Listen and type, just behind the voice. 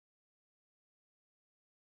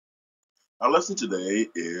Our lesson today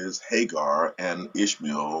is Hagar and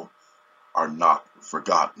Ishmael are not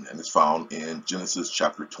forgotten, and it's found in Genesis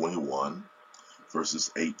chapter 21, verses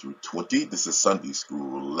 8 through 20. This is Sunday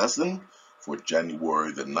school lesson for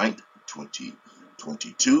January the 9th,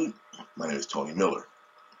 2022. My name is Tony Miller.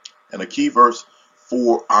 And a key verse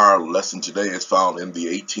for our lesson today is found in the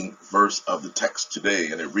 18th verse of the text today,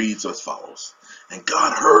 and it reads as follows. And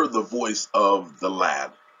God heard the voice of the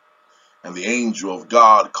lad, and the angel of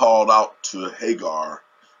God called out to Hagar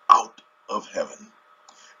out of heaven,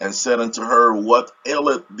 and said unto her, What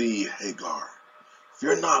aileth thee, Hagar?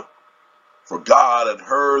 Fear not, for God had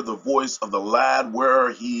heard the voice of the lad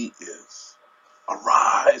where he is.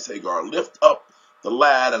 Arise, Hagar, lift up the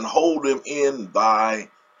lad, and hold him in thy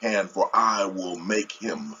hand, for I will make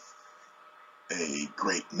him a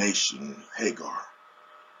great nation. Hagar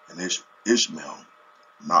and Ishmael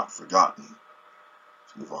not forgotten.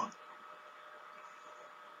 Let's move on.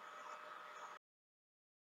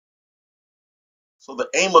 So the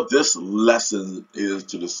aim of this lesson is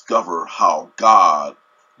to discover how God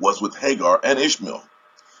was with Hagar and Ishmael,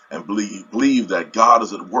 and believe that God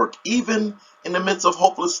is at work even in the midst of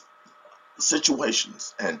hopeless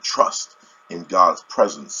situations, and trust in God's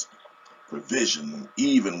presence, provision,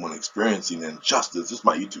 even when experiencing injustice. This is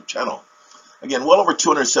my YouTube channel. Again, well over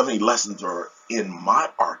 270 lessons are in my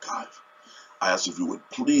archive. I ask if you would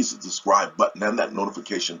please hit the subscribe button and that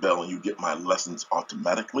notification bell, and you get my lessons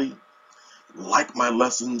automatically. Like my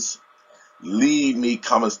lessons, leave me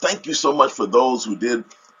comments. Thank you so much for those who did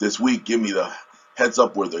this week. Give me the heads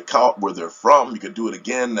up where they're from. You can do it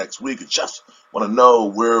again next week. I just want to know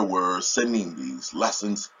where we're sending these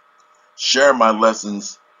lessons. Share my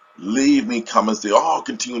lessons. Leave me comments. They all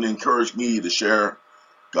continue to encourage me to share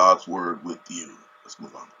God's word with you. Let's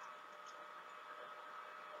move on.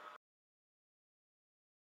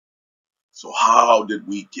 So how did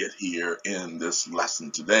we get here in this lesson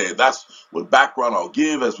today? That's what background I'll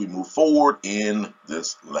give as we move forward in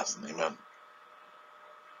this lesson. Amen.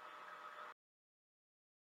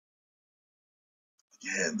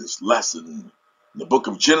 Again, this lesson in the book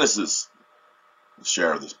of Genesis, we'll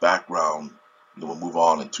share this background, and then we'll move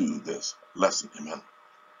on into this lesson. Amen.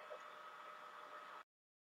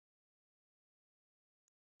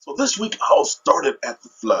 So this week I'll start it at the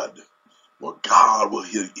flood, where God will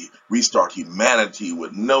restart humanity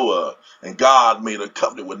with Noah. And God made a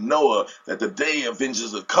covenant with Noah that the day of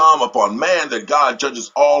vengeance would come upon man, that God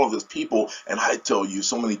judges all of his people. And I tell you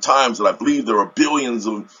so many times that I believe there are billions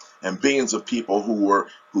and billions of people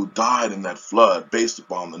who died in that flood based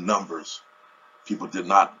upon the numbers. People did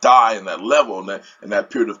not die in that level in that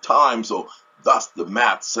period of time. So thus the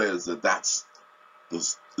math says that that's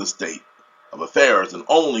the state of affairs, and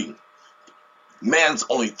man's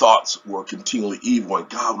only thoughts were continually evil, and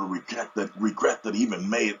God will regret that he even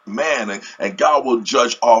made man, and God will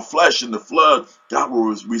judge all flesh. In the flood, God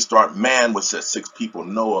will restart man with set 6 people,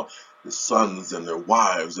 Noah, his sons, and their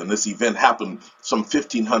wives. And this event happened some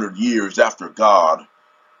 1,500 years after God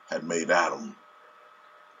had made Adam.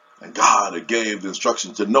 And God gave the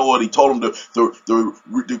instructions to Noah. He told him to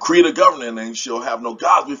decree the government, and he shall have no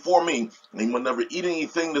gods before me. And he will never eat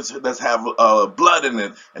anything that's have blood in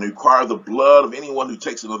it, and require the blood of anyone who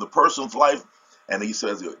takes another person's life. And he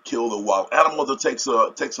says he'll kill the wild animal that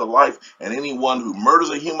takes a life, and anyone who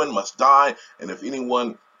murders a human must die. And if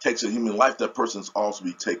anyone takes a human life, that person is also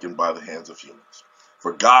be taken by the hands of humans.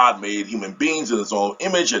 For God made human beings in his own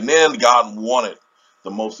image, and then God wanted the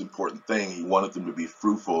most important thing. He wanted them to be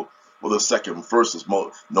fruitful. Well, the second verse is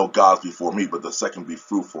no gods before me, but the second, be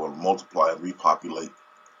fruitful and multiply and repopulate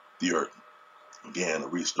the earth. Again, a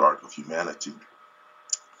restart of humanity.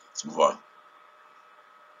 Let's move on.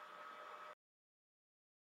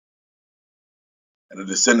 And the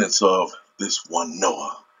descendants of this one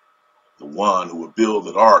Noah, the one who would build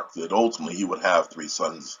an ark, that ultimately he would have 3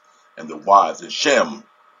 sons and their wives, and Shem,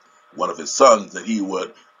 one of his sons, that he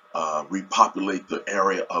would repopulate the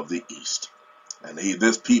area of the east. And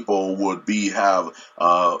this people would have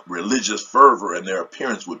religious fervor, and their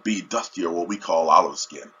appearance would be dusty, or what we call olive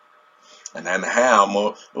skin. And then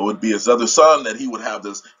Ham would be his other son, that he would have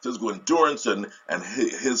this physical endurance, and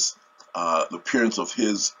his the appearance of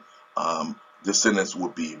his descendants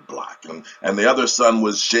would be black. And the other son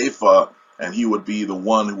was Japheth, and he would be the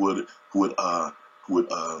one who would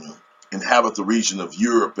inhabit the region of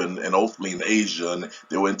Europe and ultimately in Asia, and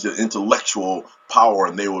they were into intellectual power,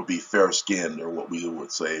 and they would be fair-skinned, or what we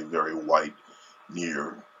would say very white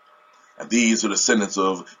near. And these are descendants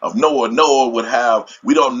of Noah. Noah would have,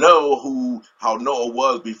 we don't know how Noah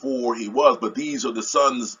was before he was, but these are the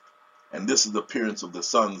sons, and this is the appearance of the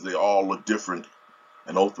sons. They all look different,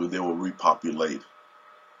 and ultimately they will repopulate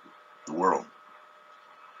the world.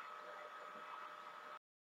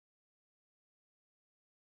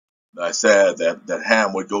 I said that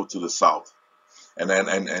Ham would go to the south, and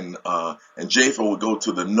Japheth would go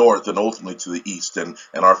to the north, and ultimately to the east, and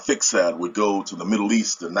Arphaxad would go to the Middle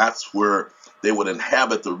East, and that's where they would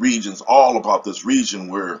inhabit the regions all about this region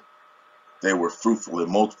where they were fruitful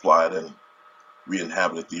and multiplied and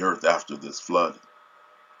re-inhabited the earth after this flood.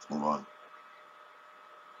 Let's move on.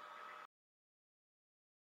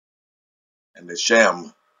 And the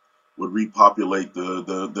Shem would repopulate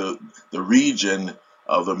the region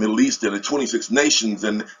of the Middle East and the 26 nations,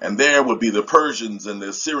 and there would be the Persians and the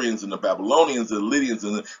Assyrians and the Babylonians and the Lydians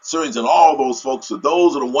and the Syrians and all those folks. So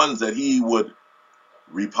those are the ones that he would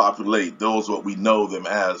repopulate. Those are what we know them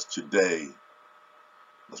as today.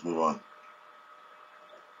 Let's move on.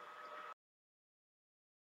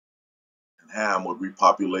 And Ham would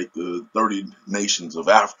repopulate the 30 nations of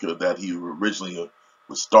Africa that he originally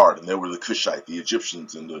would start, and there were the Cushite, the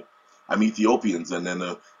Egyptians, and the Ethiopians, and then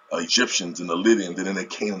the Egyptians and the Lydians, and then the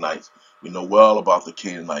Canaanites. We know well about the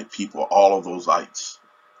Canaanite people, all of those ites,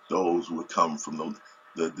 those who would come from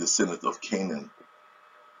the descendants of Canaan.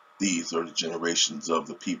 These are the generations of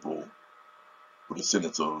the people who are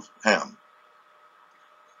descendants of Ham.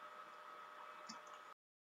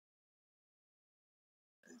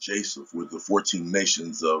 And Japheth with the 14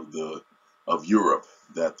 nations of Europe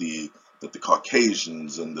that the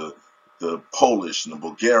Caucasians and the Polish and the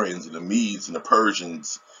Bulgarians and the Medes and the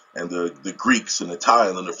Persians and the Greeks and the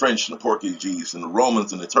Italians and the French and the Portuguese and the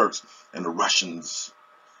Romans and the Turks and the Russians,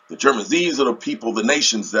 the Germans. These are the people, the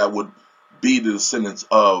nations that would be the descendants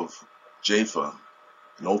of Japheth,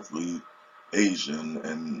 and ultimately Asia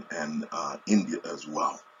and India as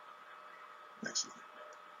well. Next slide.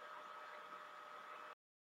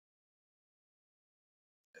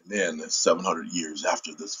 And then 700 years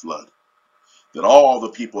after this flood, that all the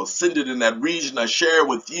people ascended in that region. I share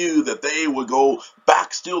with you that they would go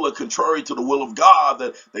back still contrary to the will of God,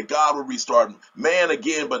 that God would restart man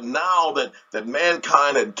again, but now that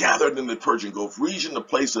mankind had gathered in the Persian Gulf region, the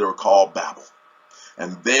place that they were called Babel.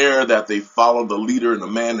 And there that they followed the leader and a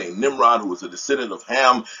man named Nimrod, who was a descendant of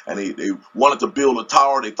Ham, and they wanted to build a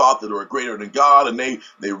tower. They thought that they were greater than God, and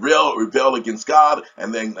they rebelled against God,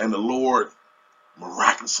 and the Lord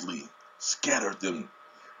miraculously scattered them,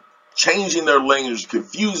 changing their language,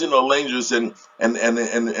 confusing their languages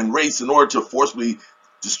and race in order to forcibly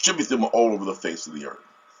distribute them all over the face of the earth.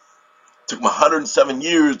 It took them 107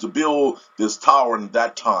 years to build this tower, and at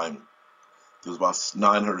that time there was about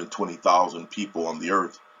 920,000 people on the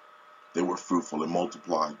earth. They were fruitful and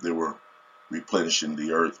multiplied. They were replenishing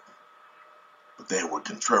the earth. But they were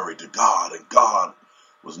contrary to God, and God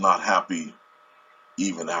was not happy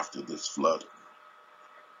even after this flood.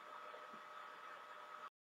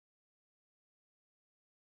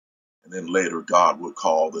 And then later God would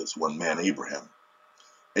call this one man Abraham.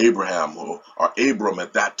 Abraham, or Abram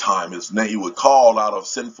at that time, his name, he was called out of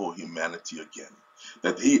sinful humanity again.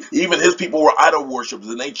 That even his people were idol worshippers,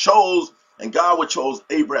 and they chose, and God would chose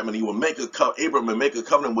Abraham, and he will make a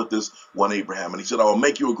covenant with this one Abraham. And he said, I will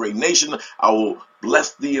make you a great nation, I will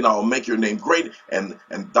bless thee, and I will make your name great, and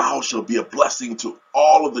thou shalt be a blessing to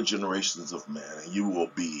all of the generations of man, and you will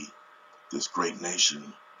be this great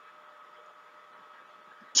nation,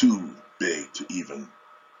 too big to even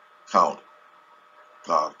count.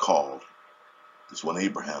 God called this one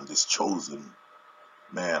Abraham, this chosen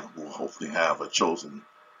man who will hopefully have a chosen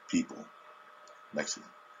people. Next one.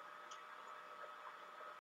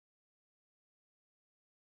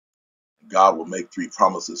 God will make 3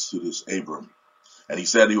 promises to this Abram. And he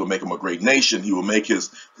said he will make him a great nation. He will make his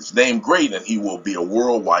name great, and he will be a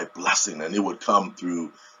worldwide blessing. And it would come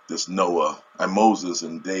through this Noah and Moses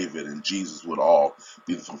and David and Jesus would all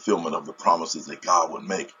be the fulfillment of the promises that God would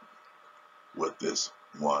make with this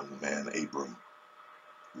one man, Abram,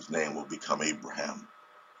 whose name will become Abraham.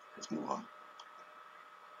 Let's move on.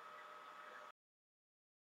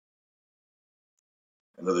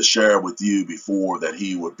 And as I shared with you before, that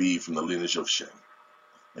he would be from the lineage of Shem.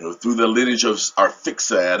 Through the lineage of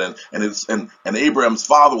Arphaxad, and Abraham's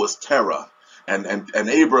father was Terah. And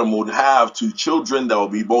Abram would have 2 children that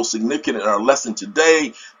would be most significant in our lesson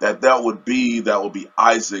today, that would be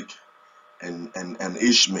Isaac and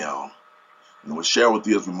Ishmael. And we'll share with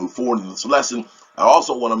you as we move forward in this lesson. I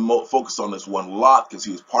also want to focus on this one Lot, because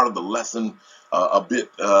he was part of the lesson a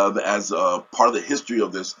bit as part of the history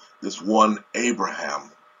of this one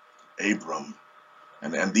Abram.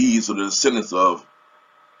 And these are the descendants of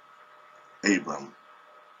Abram.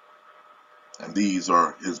 And these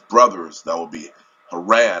are his brothers, that will be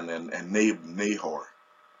Haran and Nahor.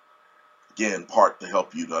 Again, part to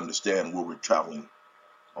help you to understand where we're traveling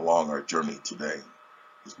along our journey today.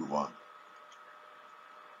 Let's move on.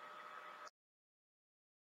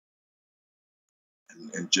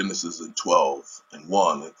 In Genesis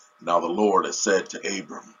 12:1, now the Lord has said to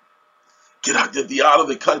Abram, get thee out of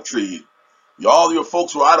the country. All your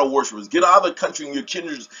folks were idol worshippers. Get out of the country and your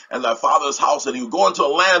kindred and thy father's house, and you go into a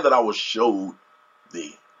land that I will show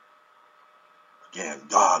thee. Again,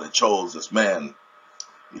 God had chose this man.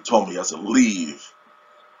 He told me he has to leave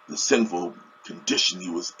the sinful condition he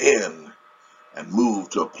was in and move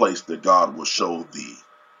to a place that God will show thee.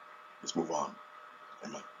 Let's move on.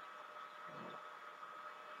 Amen.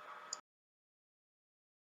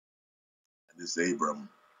 And this Abram,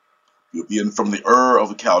 he'll be in from the Ur of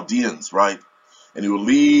the Chaldeans, right? And he will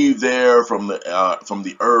leave there from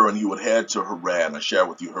the Ur, and he would head to Haran. I share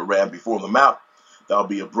with you Haran before the map. That'll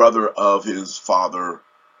be a brother of his father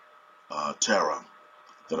Terah.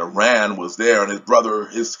 That Haran was there, and his brother,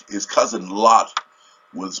 his cousin Lot,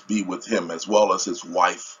 was be with him, as well as his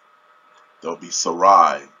wife. There'll be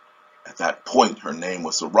Sarai. At that point, her name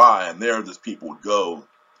was Sarai, and there this people would go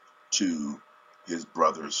to his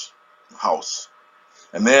brother's house.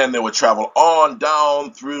 And then they would travel on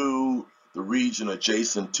down through the region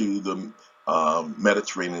adjacent to the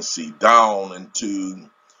Mediterranean Sea, down into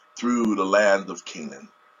through the land of Canaan.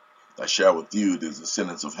 I share with you the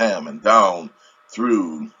descendants of Ham, and down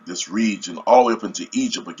through this region, all the way up into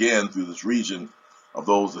Egypt, again through this region of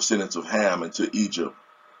those descendants of Ham into Egypt,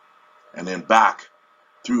 and then back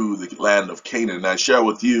through the land of Canaan. And I share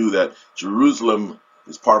with you that Jerusalem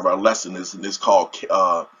is part of our lesson. Is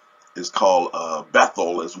called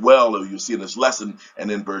Bethel as well. You see in this lesson, and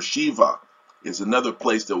then Beersheba is another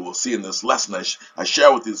place that we'll see in this lesson. I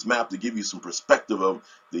share with this map to give you some perspective of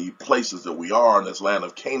the places that we are in this land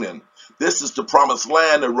of Canaan. This is the promised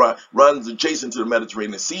land that runs adjacent to the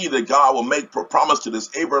Mediterranean Sea, that God will make a promise to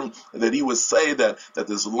this Abram, and that he would say that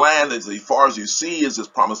this land, as far as you see, is this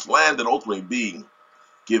promised land that ultimately being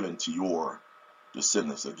given to your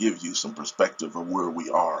descendants. That gives you some perspective of where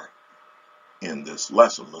we are in this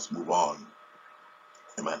lesson. Let's move on.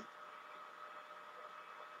 Amen.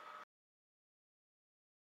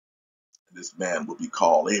 This man will be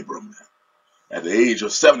called Abram. At the age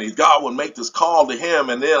of 70, God would make this call to him,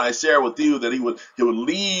 and then I share with you that he would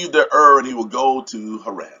leave the Ur and he would go to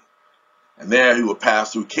Haran. And there he would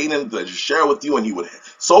pass through Canaan, that I share with you, and he would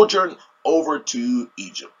sojourn over to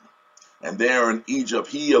Egypt. And there in Egypt,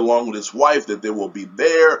 he, along with his wife, that they will be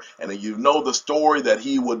there. And you know the story that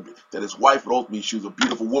his wife would ultimately, she was a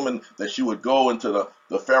beautiful woman, that she would go into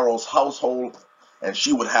the Pharaoh's household, and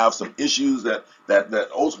she would have some issues that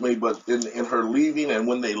ultimately, but in her leaving, and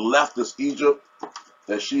when they left this Egypt,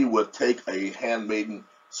 that she would take a handmaiden,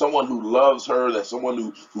 someone who loves her, that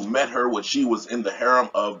someone who met her when she was in the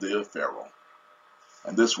harem of the Pharaoh.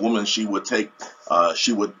 And this woman, she would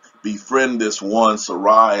befriend this one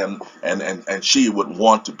Sarai, and she would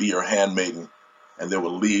want to be her handmaiden, and they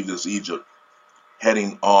would leave this Egypt,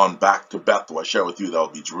 heading on back to Bethel. I share with you that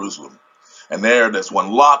would be Jerusalem. And there's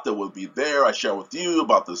one Lot that would be there. I share with you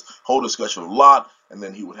about this whole discussion of Lot, and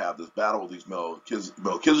then he would have this battle with these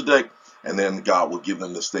Melchizedek, and then God will give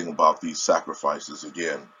them this thing about these sacrifices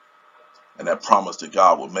again, and that promise that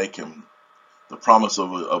God would make him, the promise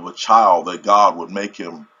of a child that God would make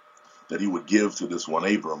him, that he would give to this one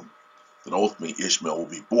Abram, that ultimately Ishmael will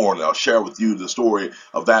be born. And I'll share with you the story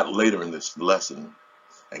of that later in this lesson.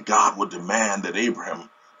 And God would demand that Abram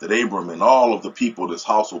and all of the people of this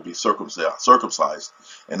house will be circumcised,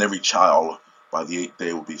 and every child by the 8th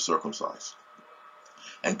day will be circumcised.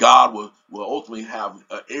 And God will ultimately have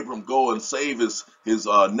Abram go and save his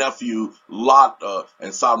nephew Lot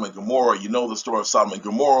and Sodom and Gomorrah. You know the story of Sodom and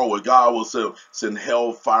Gomorrah, where God will send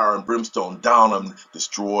hell, fire, and brimstone down and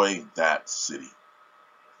destroy that city.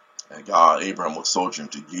 And Abraham will sojourn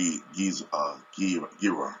to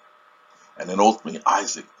Gerar. And then ultimately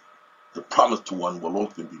Isaac, the promised one, will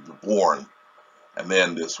ultimately be born. And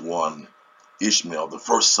then this one, Ishmael, the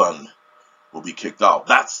first son, will be kicked out.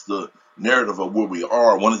 That's the narrative of where we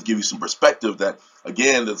are. I wanted to give you some perspective that,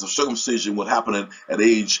 again, that the circumcision would happen at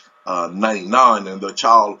age 99, and the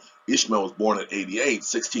child Ishmael was born at 88,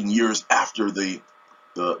 16 years after the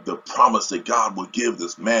promise that God would give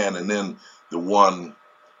this man, and then the one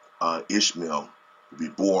Ishmael will be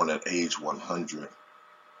born at age 100.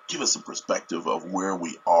 Give us some perspective of where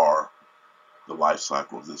we are, the life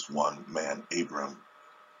cycle of this one man, Abram,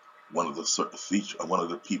 one of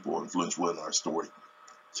the people influential in our story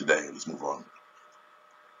today. Let's move on.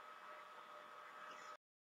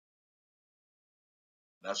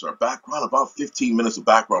 That's our background, about 15 minutes of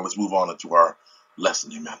background. Let's move on into our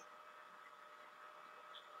lesson. Amen.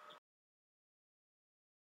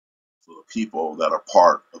 So the people that are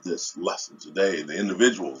part of this lesson today, the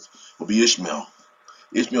individuals, will be Ishmael.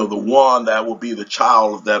 Ishmael, the one that will be the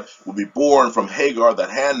child that will be born from Hagar, that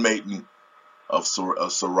handmaiden of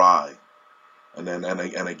Sarai. And then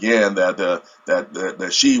and again that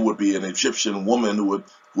she would be an Egyptian woman who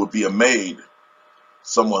would be a maid,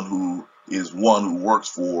 someone who is one who works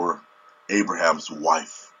for Abraham's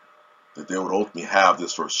wife. That they would ultimately have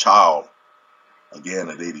this first child again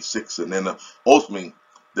at 86, and then ultimately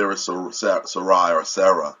there is Sarai or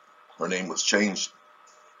Sarah. Her name was changed,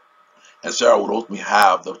 and Sarah would ultimately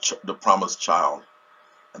have the promised child,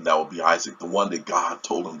 and that would be Isaac, the one that God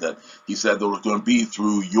told him that He said that was going to be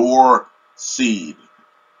through your seed,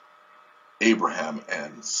 Abraham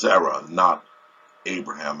and Sarah, not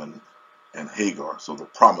Abraham and Hagar. So the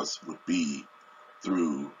promise would be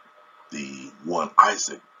through the one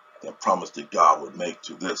Isaac, that promise that God would make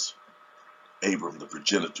to this Abram, the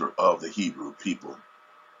progenitor of the Hebrew people.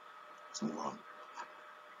 Let's move on.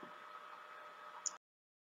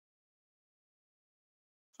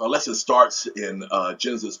 Our lesson starts in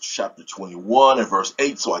Genesis chapter 21 and verse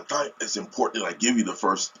 8. So I thought it's important that I give you the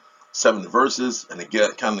first 7 verses, and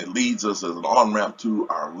again, it kind of leads us as an on-ramp to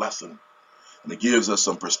our lesson. And it gives us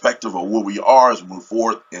some perspective of where we are as we move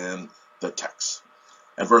forward in the text.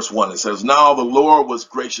 And verse 1, it says, "Now the Lord was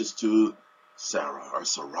gracious to Sarah," or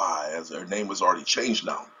Sarai, as her name was already changed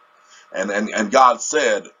now. And God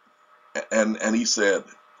said, and He said,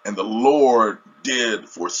 and the Lord did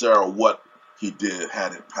for Sarah what He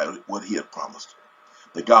had promised.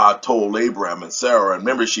 That God told Abraham and Sarah, and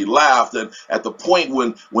remember, she laughed, and at the point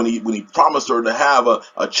when he promised her to have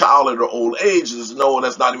a child at her old age, there's no,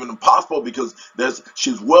 that's not even impossible, because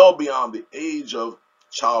she's well beyond the age of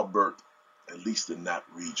childbirth, at least in that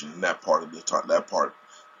region, in that part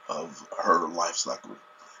of her life cycle.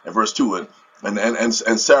 And verse 2,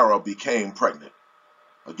 and Sarah became pregnant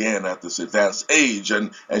again at this advanced age,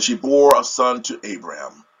 and she bore a son to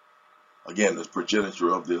Abraham, again this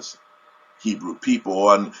progenitor of this Hebrew people,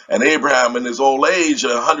 and Abraham in his old age,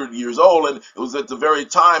 100 years old, and it was at the very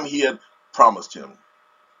time he had promised him.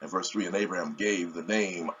 In verse 3, and Abraham gave the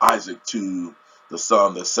name Isaac to the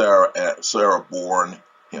son that Sarah born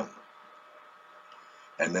him.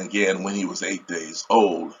 And then again, when he was 8 days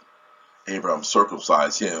old, Abraham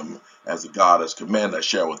circumcised him as the God has commanded. I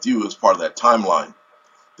share with you as part of that timeline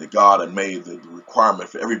that God had made the requirement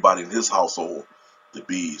for everybody in his household to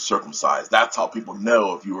be circumcised. That's how people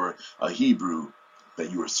know if you were a Hebrew that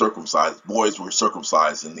you were circumcised. Boys were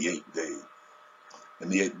circumcised in the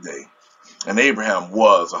 8th day. And Abraham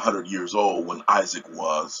was 100 years old when Isaac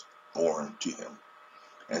was born to him.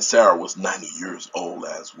 And Sarah was 90 years old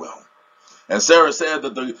as well. And Sarah said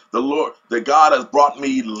that the Lord, that God has brought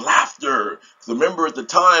me laughter. Remember at the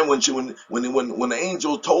time when the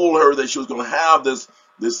angel told her that she was going to have this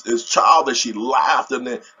child, that she laughed,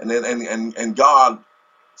 and God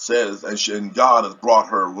says, and God has brought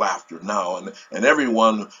her laughter now, and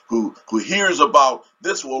everyone who hears about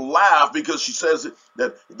this will laugh, because she says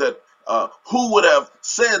that who would have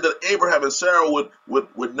said that Abraham and Sarah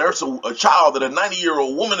would nurse a child, that a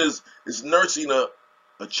 90-year-old woman is nursing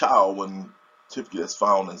a child, when typically that's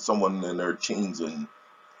found in someone in their teens and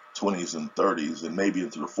 20s and 30s and maybe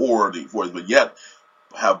into the 40s, but yet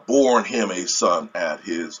have borne him a son at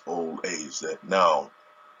his old age. That now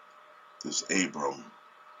this Abram,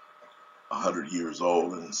 100 years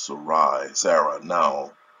old, and Sarah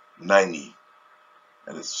now 90.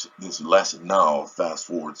 And this lesson now fast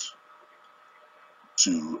forwards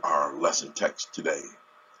to our lesson text today.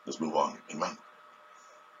 Let's move on. Amen.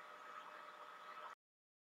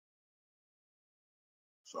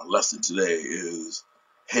 So our lesson today is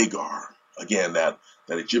Hagar. Again, that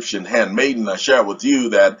Egyptian handmaiden I shared with you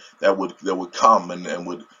that would come and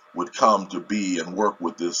would come to be and work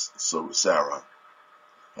with this Sarah,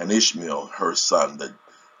 and Ishmael, her son,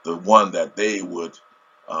 the one that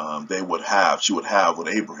she would have with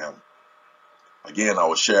Abraham. Again, I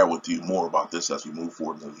will share with you more about this as we move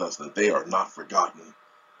forward in the lesson, that they are not forgotten.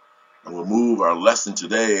 And we'll move our lesson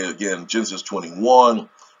today, again, Genesis 21,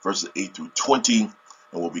 verses 8 through 20.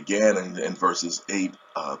 And we'll begin in verses 8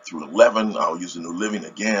 through 11. I'll use the New Living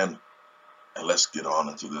again. And let's get on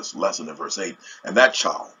into this lesson in verse 8. And that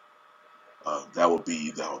child, that would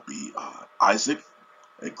be Isaac.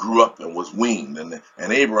 It grew up and was weaned. And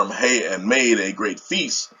Abram made a great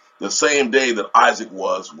feast the same day that Isaac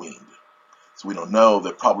was weaned. So we don't know,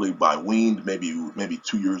 that probably by weaned, maybe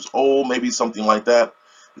 2 years old, maybe something like that.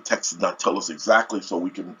 The text does not tell us exactly, so we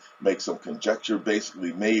can make some conjecture.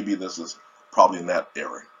 Basically, maybe this is probably in that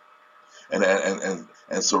area. And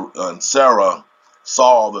Sarah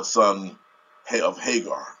saw the son of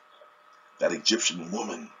Hagar, that Egyptian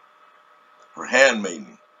woman, her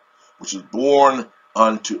handmaiden, which was born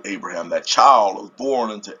unto Abraham. That child was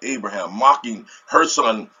born unto Abraham, mocking her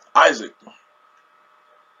son Isaac.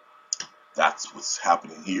 That's what's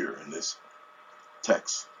happening here in this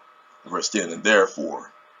text. Verse 10, and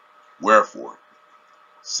therefore, wherefore,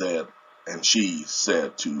 said, and she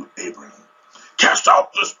said to Abraham, cast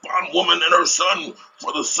out this bondwoman and her son,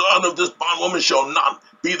 for the son of this bondwoman shall not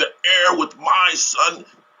be the heir with my son,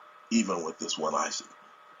 even with this one Isaac.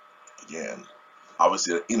 Again,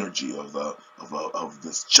 obviously the energy of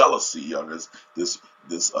this jealousy, or this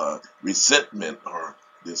resentment, or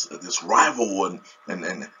this rival,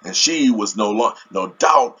 and she was no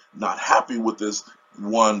doubt not happy with this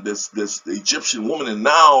Egyptian woman, and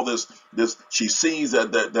now this she sees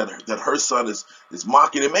that her son is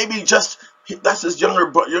mocking, and maybe just that's his younger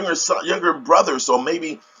brother, so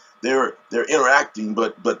maybe they're interacting,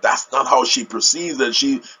 but that's not how she perceives it.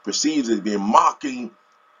 She perceives it being mocking.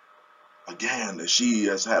 Again, that she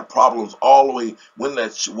has had problems all the way when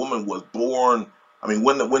that woman was born. I mean,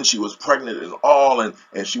 when she was pregnant and all, and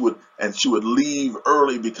she would leave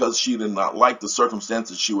early because she did not like the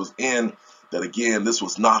circumstances she was in. That again, this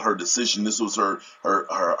was not her decision. This was her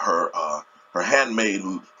handmaid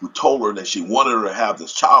who told her that she wanted her to have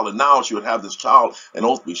this child, and now she would have this child, and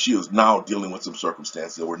ultimately she is now dealing with some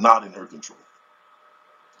circumstances that were not in her control.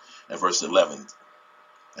 And verse 11,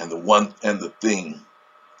 and the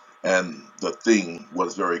thing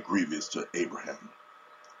was very grievous to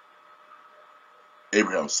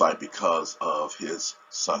Abraham's sight, because of his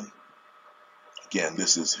son. Again,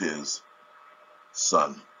 this is his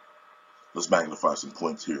son. Let's magnify some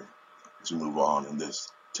points here as we move on in this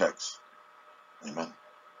text. Amen.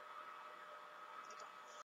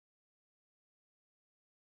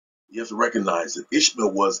 You have to recognize that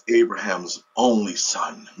Ishmael was Abraham's only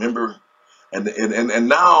son. Remember? And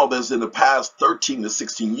now there's in the past 13 to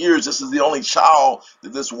 16 years, this is the only child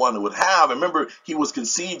that this one would have. And remember, he was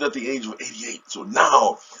conceived at the age of 88. So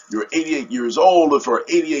now you're 88 years old, and for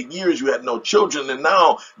 88 years you had no children, and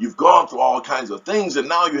now you've gone through all kinds of things, and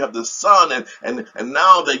now you have this son, and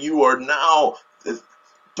now that you are now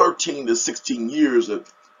 13 to 16 years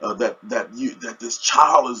that this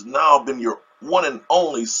child has now been your one and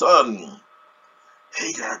only son.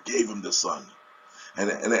 Hagar gave him the son.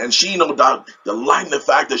 And she, no doubt, delighted in the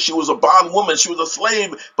fact that she was a bondwoman, she was a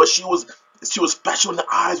slave, but she was special in the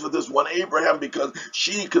eyes of this one Abraham, because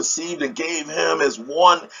she conceived and gave him his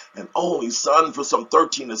one and only son for some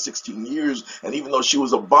 13 to 16 years. And even though she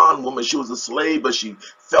was a bondwoman, she was a slave, but she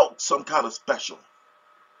felt some kind of special.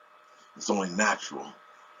 It's only natural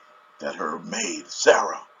that her maid,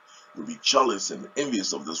 Sarah, would be jealous and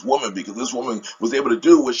envious of this woman, because this woman was able to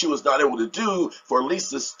do what she was not able to do for at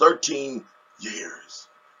least this 13 years.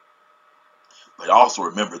 But also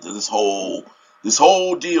remember that this whole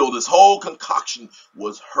deal, this whole concoction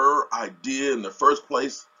was her idea in the first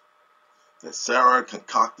place. That Sarah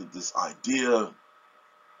concocted this idea.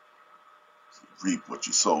 Reap what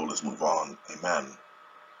you sow. Let's move on. Amen.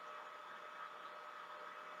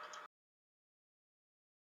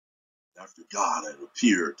 After God had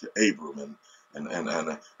appeared to Abram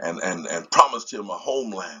and promised him a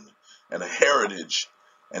homeland and a heritage,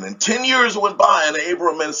 and then 10 years went by, and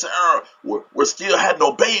Abram and Sarah were still had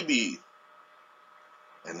no baby.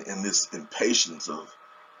 And in this impatience of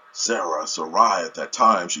Sarai at that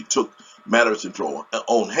time, she took matters into her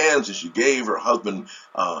own hands, and she gave her husband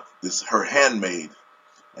her handmaid,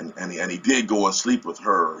 and he did go and sleep with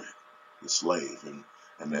her, the slave,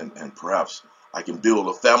 and perhaps I can build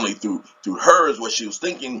a family through her, is what she was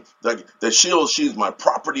thinking, that she's my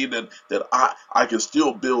property, that I can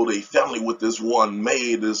still build a family with this one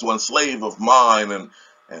maid, this one slave of mine.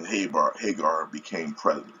 And Hagar became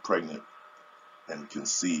pregnant and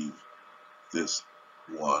conceived this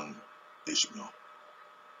one Ishmael.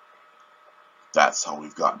 That's how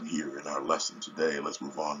we've gotten here in our lesson today. Let's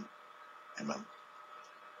move on. Amen.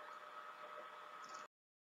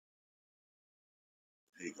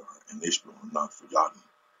 Hagar and Ishmael are not forgotten.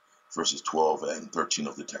 Verses 12 and 13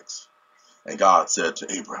 of the text. And God said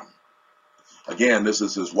to Abram, again, this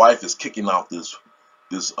is his wife is kicking out this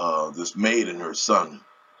maid and her son.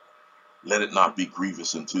 Let it not be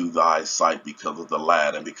grievous unto thy sight because of the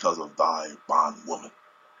lad and because of thy bondwoman.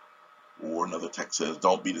 Or another text says,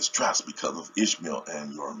 don't be distressed because of Ishmael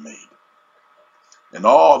and your maid. And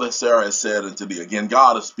all that Sarah has said unto thee, again,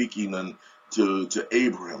 God is speaking to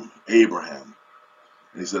Abraham.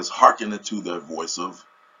 And he says, hearken unto the voice of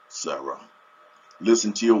Sarah.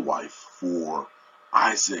 Listen to your wife, for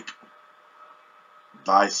Isaac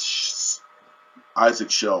thy seed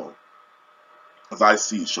shall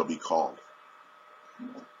be called.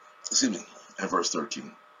 Excuse me. And verse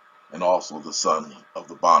 13. and also the son of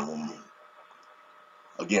the bondwoman.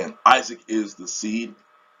 Again, Isaac is the seed.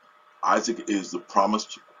 Isaac is the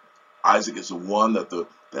promised. Isaac is the one that the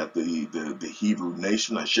Hebrew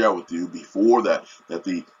nation, I shared with you before, that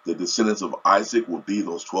the descendants of Isaac will be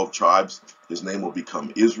those 12 tribes. His name will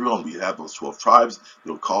become Israel, and we have those 12 tribes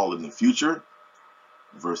they'll call in the future.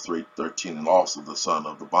 Verse 13, and also the son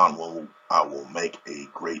of the bondwoman, I will make a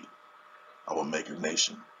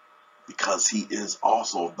nation, because he is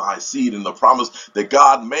also thy seed. And the promise that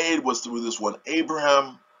God made was through this one,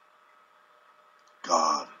 Abraham.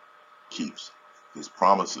 God keeps his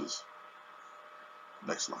promises.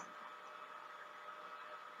 Next slide.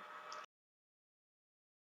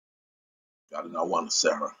 God did not want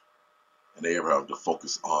Sarah and Abraham to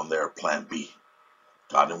focus on their plan B.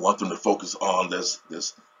 God didn't want them to focus on this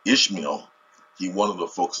Ishmael. He wanted to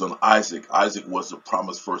focus on Isaac. Isaac was the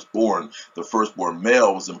promised firstborn. The firstborn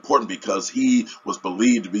male was important because he was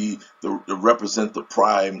believed to represent the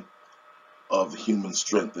prime of human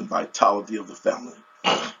strength and vitality of the family.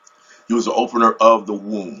 He was the opener of the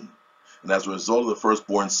womb. And as a result, the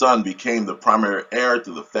firstborn son became the primary heir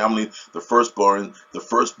to the family. The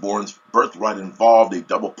firstborn's birthright involved a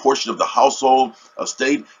double portion of the household,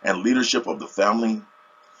 estate, and leadership of the family.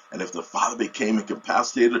 And if the father became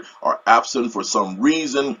incapacitated or absent for some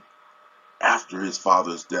reason after his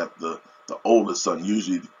father's death, the oldest son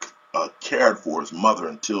usually cared for his mother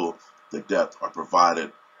until the death or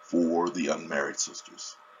provided for the unmarried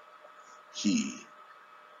sisters. He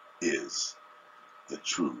is the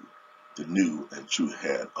new and true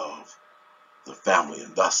head of the family,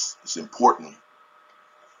 and thus it's important.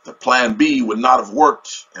 The plan B would not have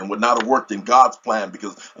worked, and would not have worked in God's plan,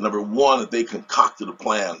 because number one, that they concocted a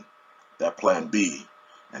plan, that plan B,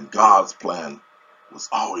 and God's plan was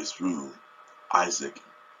always through Isaac,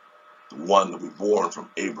 the one that was born from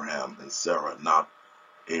Abraham and Sarah, not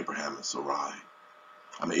Abraham and Sarai.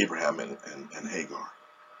 Abraham and Hagar.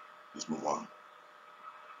 Let's move on.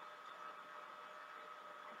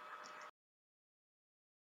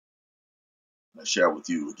 I share with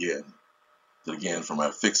you again from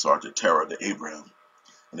our Fixar to Terah to Abraham.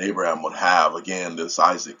 And Abraham would have again this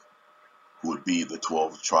Isaac, who would be the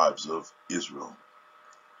 12 tribes of Israel.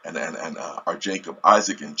 And our Jacob,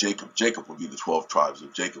 Isaac and Jacob. Jacob would be the 12 tribes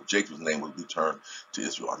of Jacob. Jacob's name would be turned to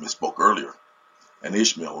Israel. I misspoke earlier. And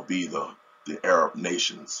Ishmael will be the Arab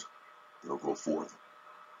nations that will go forth.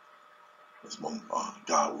 Let's move on.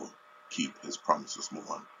 God will keep his promises. Move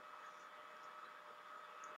on.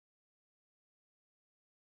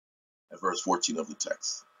 At verse 14 of the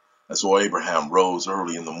text. And so Abraham rose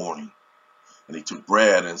early in the morning, and he took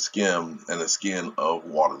bread and a skin of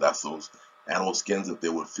water. That's those animal skins that they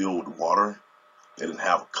would fill with water. They didn't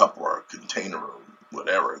have a cup or a container or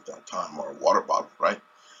whatever at that time, or a water bottle, right?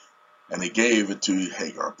 And he gave it to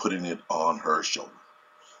Hagar, putting it on her shoulder.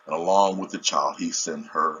 And along with the child, he sent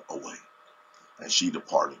her away. And she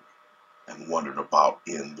departed and wandered about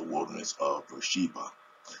in the wilderness of Beersheba.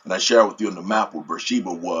 And I share with you on the map where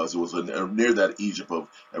Beersheba was. It was near that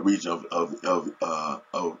region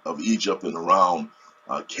of Egypt and around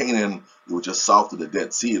Canaan. It was just south of the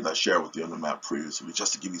Dead Sea, as I shared with you on the map previously,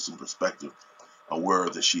 just to give you some perspective of where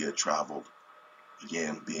that she had traveled.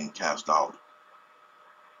 Again, being cast out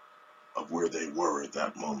of where they were at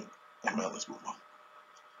that moment. Amen. Let's move on.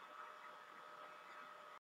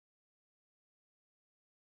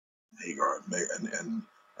 Hagar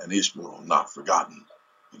and Ishmael not forgotten.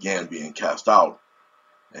 Again, being cast out.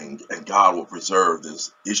 And God will preserve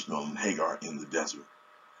this Ishmael and Hagar in the desert.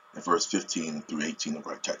 In verse 15 through 18 of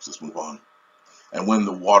our text, let's move on. And when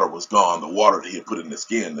the water was gone, the water that he had put in the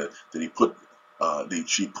skin,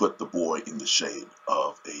 she put the boy in the shade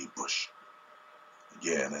of a bush.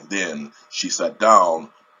 Again, and then she sat down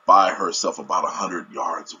by herself about 100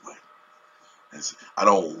 yards away. And said, I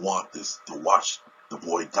don't want this to watch the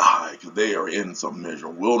boy die, because they are in some measure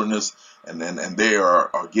of wilderness, and they are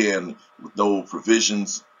again with no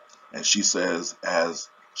provisions. And she says, as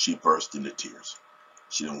she burst into tears,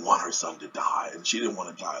 she didn't want her son to die, and she didn't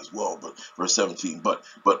want to die as well. But verse 17, but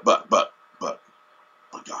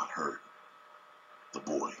God heard the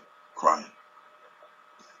boy crying,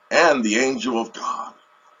 and the angel of God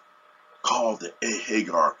called to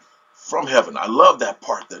Hagar from heaven. I love that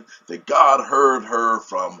part, that God heard her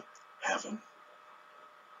from heaven.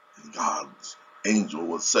 And God's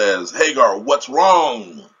angel says, Hagar, what's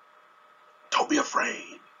wrong? Don't be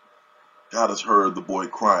afraid. God has heard the boy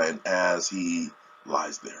crying as he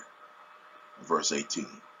lies there. Verse 18,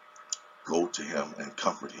 go to him and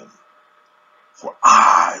comfort him, for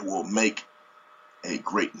I will make a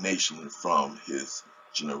great nation from his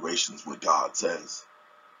generations. What God says,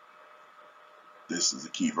 this is the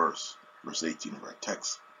key verse, verse 18 of our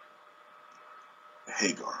text.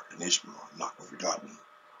 Hagar and Ishmael are not forgotten.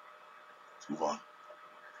 Let's move on.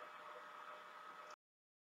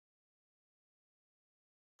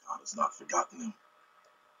 God has not forgotten him.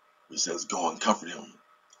 He says, go and comfort him.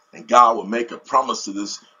 And God will make a promise to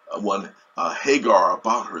this one Hagar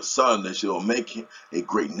about her son, that she'll make him a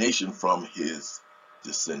great nation from his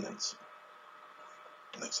descendants.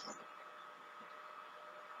 Next slide.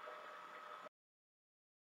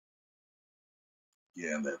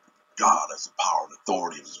 Yeah, and that God has the power and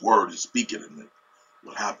authority of his word. He's speaking, and it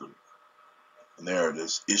will happen. And there,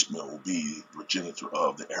 this Ishmael will be the progenitor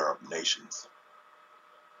of the Arab nations.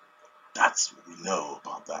 That's what we know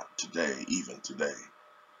about that today, even today.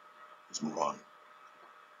 Let's move on.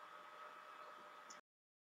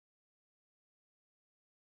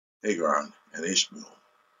 Hagar and Ishmael,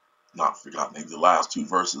 not forgotten. The last two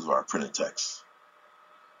verses of our printed text.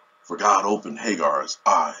 For God opened Hagar's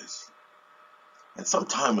eyes. And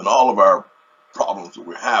sometime in all of our problems that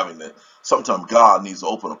we're having, that sometimes God needs to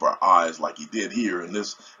open up our eyes, like he did here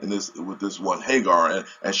with this one Hagar,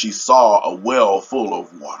 and she saw a well full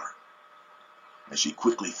of water. And she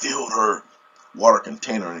quickly filled her water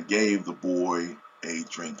container and gave the boy a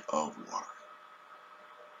drink of water.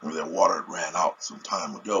 Remember that water ran out some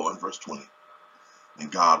time ago in verse 20.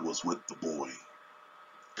 And God was with the boy.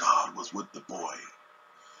 God was with the boy.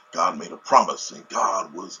 God made a promise, and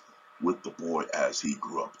God was with the boy as he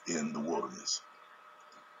grew up in the wilderness.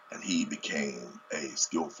 And he became a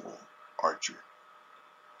skillful archer.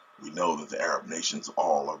 We know that the Arab nations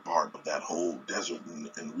all are part of that whole desert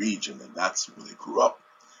and region, and that's where they grew up.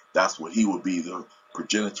 That's what he would be, the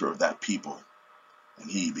progenitor of that people. And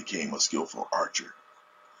he became a skillful archer.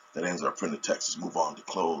 That ends our printed text. Let's move on to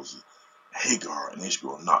close. Hagar and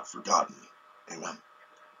Ishmael are not forgotten. Amen.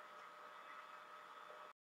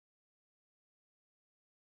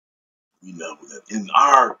 We know that in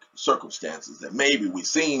our circumstances that maybe we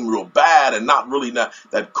seem real bad and not really not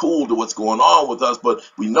that cool to what's going on with us, but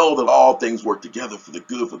we know that all things work together for the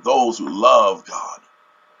good for those who love God,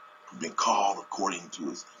 who've been called according to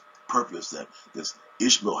his purpose. That this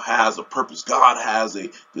Ishmael has a purpose. God has a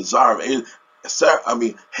desire.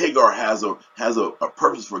 Hagar has a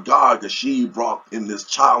purpose for God, because she brought in this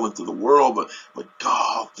child into the world, but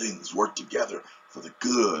God, things work together for the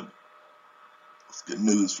good. It's good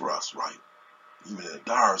news for us, right? Even in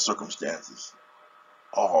dire circumstances,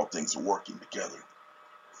 all things are working together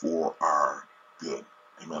for our good.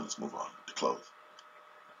 Amen. Let's move on to close.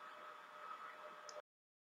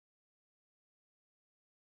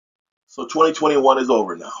 So 2021 is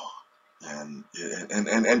over now, and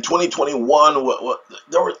 2021,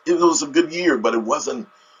 it was a good year, but it wasn't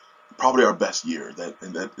probably our best year.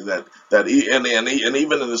 And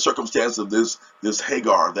even in the circumstance of this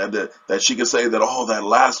Hagar, that she could say that, oh, that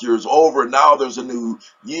last year is over. Now there's a new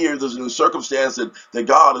year, there's a new circumstance, that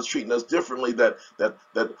God is treating us differently. That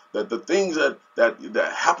the things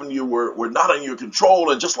that happened to you were not in your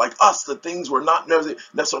control, and just like us, the things were not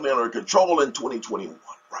necessarily under control in 2021,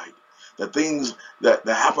 right? That things that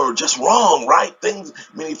happen are just wrong, right?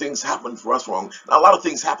 Many things happen for us wrong. Now, a lot of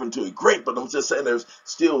things happen to it great, but I'm just saying there's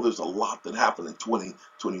a lot that happened in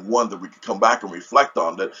 2021 that we could come back and reflect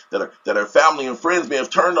on, that our family and friends may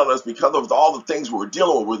have turned on us because of all the things we're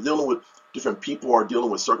dealing with. We're dealing with different people, are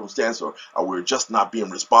dealing with circumstance, or we're just not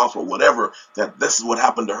being responsible, whatever, that this is what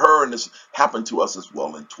happened to her, and this happened to us as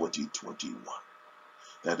well in 2021.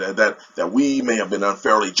 That we may have been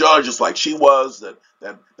unfairly judged, just like she was, that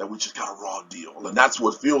we just got a raw deal. And that's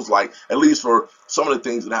what it feels like, at least for some of the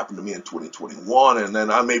things that happened to me in 2021. And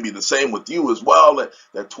then I may be the same with you as well, that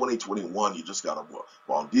 2021, you just got a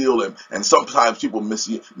raw deal. And sometimes people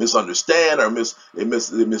misunderstand, or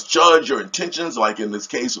misjudge your intentions, like in this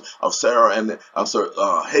case of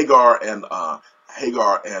Hagar and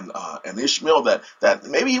Ishmael, that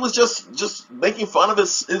maybe he was just making fun of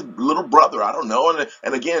his little brother. I don't know.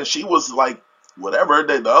 And again, she was like, whatever,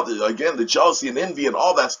 the jealousy and envy and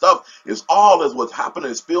all that stuff is what's happening.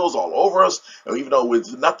 It spills all over us. And even though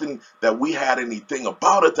it's nothing that we had anything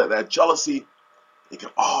about it, that jealousy, it can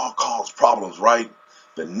all cause problems, right?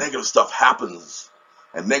 The negative stuff happens.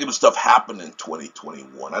 And negative stuff happened in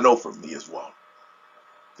 2021. I know for me as well,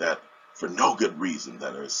 that for no good reason,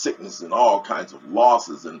 that there's sickness and all kinds of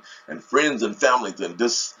losses, and friends and families, and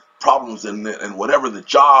this problems, and whatever, the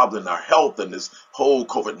job and our health, and this whole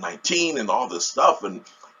COVID-19 and all this stuff, and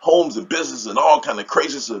homes and business and all kind of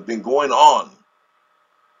craziness have been going on.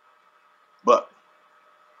 But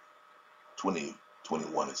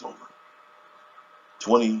 2021 is over.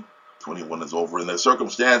 2021 is over, and the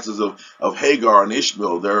circumstances of Hagar and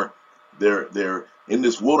Ishmael, they're They're in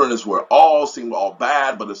this wilderness where all seemed all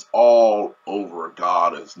bad, but it's all over.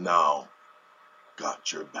 God has now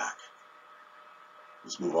got your back.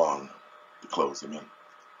 Let's move on to close. Amen.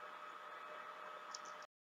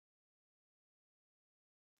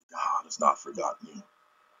 God has not forgotten you.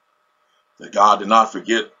 That God did not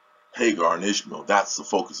forget Hagar and Ishmael. That's the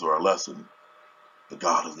focus of our lesson. But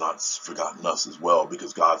God has not forgotten us as well,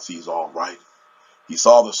 because God sees all right. He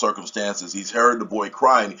saw the circumstances. He's heard the boy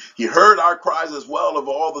crying. He heard our cries as well of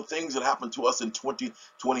all the things that happened to us in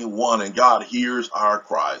 2021. And God hears our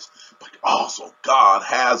cries. But also, God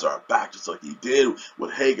has our back, just like he did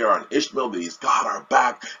with Hagar and Ishmael. That he's got our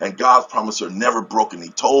back. And God's promises are never broken. He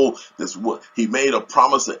told this, he made a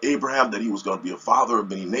promise to Abraham that he was going to be a father of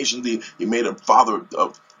many nations. He made a father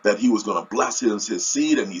of that he was going to bless his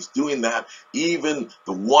seed, and he's doing that. Even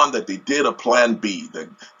the one that they did a plan B,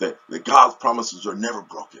 that God's promises are never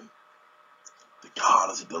broken. That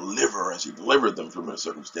God is a deliverer, as he delivered them from their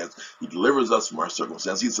circumstance. He delivers us from our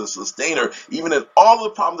circumstance. He's a sustainer, even in all the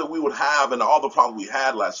problems that we would have and all the problems we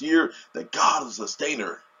had last year, that God is a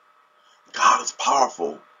sustainer. God is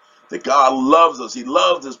powerful. That God loves us. He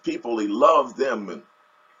loves his people. He loves them.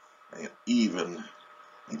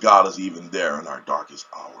 And God is even there in our darkest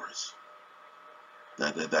hours.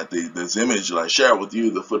 This image that I share with you,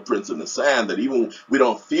 the footprints in the sand, that even we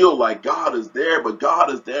don't feel like God is there, but God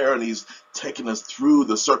is there, and he's taking us through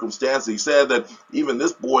the circumstances. He said that even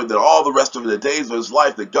this boy, that all the rest of the days of his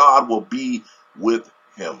life, that God will be with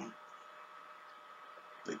him.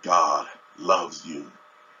 That God loves you.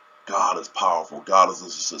 God is powerful. God is a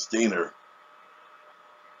sustainer.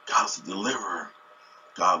 God is a deliverer.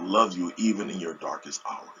 God loves you even in your darkest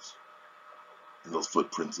hours. And those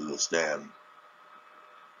footprints in the sand.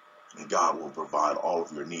 And God will provide all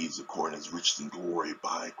of your needs according to his riches and glory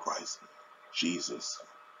by Christ Jesus.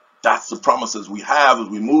 That's the promises we have as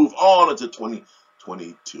we move on into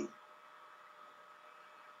 2022.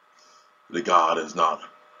 That God is not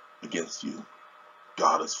against you.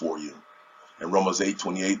 God is for you. And Romans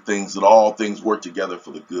 8:28, things that all things work together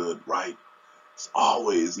for the good, right? It's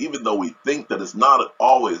always, even though we think that it's not, it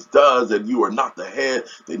always does, that you are not the head,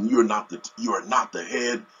 then you are not the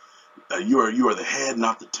head. You are the head,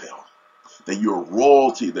 not the tail. That you're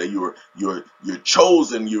royalty, that you're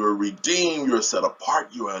chosen, you're redeemed, you're set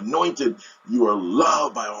apart, you are anointed, you are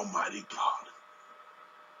loved by Almighty God.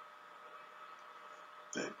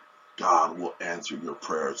 That God will answer your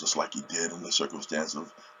prayers just like he did in the circumstance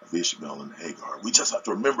of Ishmael and Hagar. We just have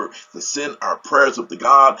to remember to send our prayers up to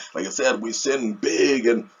God. Like I said, we send big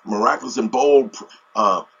and miraculous and bold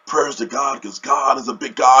prayers to God, because God is a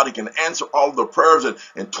big God. He can answer all of the prayers. And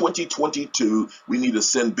in 2022, we need to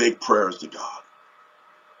send big prayers to God.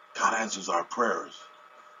 God answers our prayers.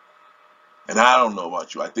 And I don't know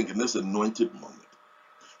about you. I think in this anointed moment,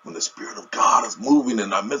 when the Spirit of God is moving in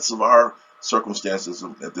the midst of our circumstances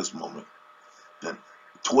at this moment, that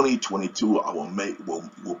 2022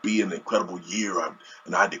 will be an incredible year.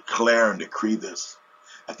 And I declare and decree this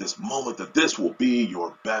at this moment, that this will be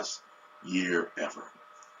your best year ever.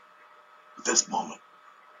 At this moment,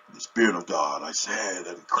 the Spirit of God, I said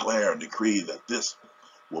and declare and decree that this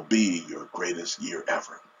will be your greatest year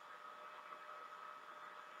ever.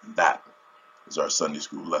 And that is our Sunday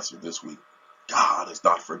school lesson this week. God has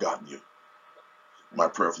not forgotten you. My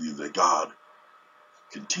prayer for you is that God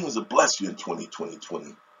continues to bless you in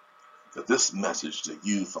 2020, that this message that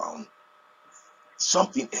you found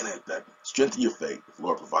something in it that strengthens your faith. The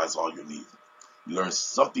Lord provides all your needs. You learn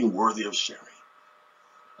something worthy of sharing.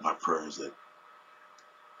 My prayer is that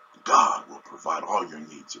God will provide all your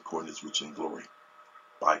needs according to his riches and glory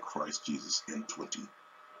by Christ Jesus in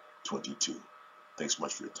 2022. Thanks so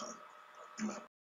much for your time. Amen.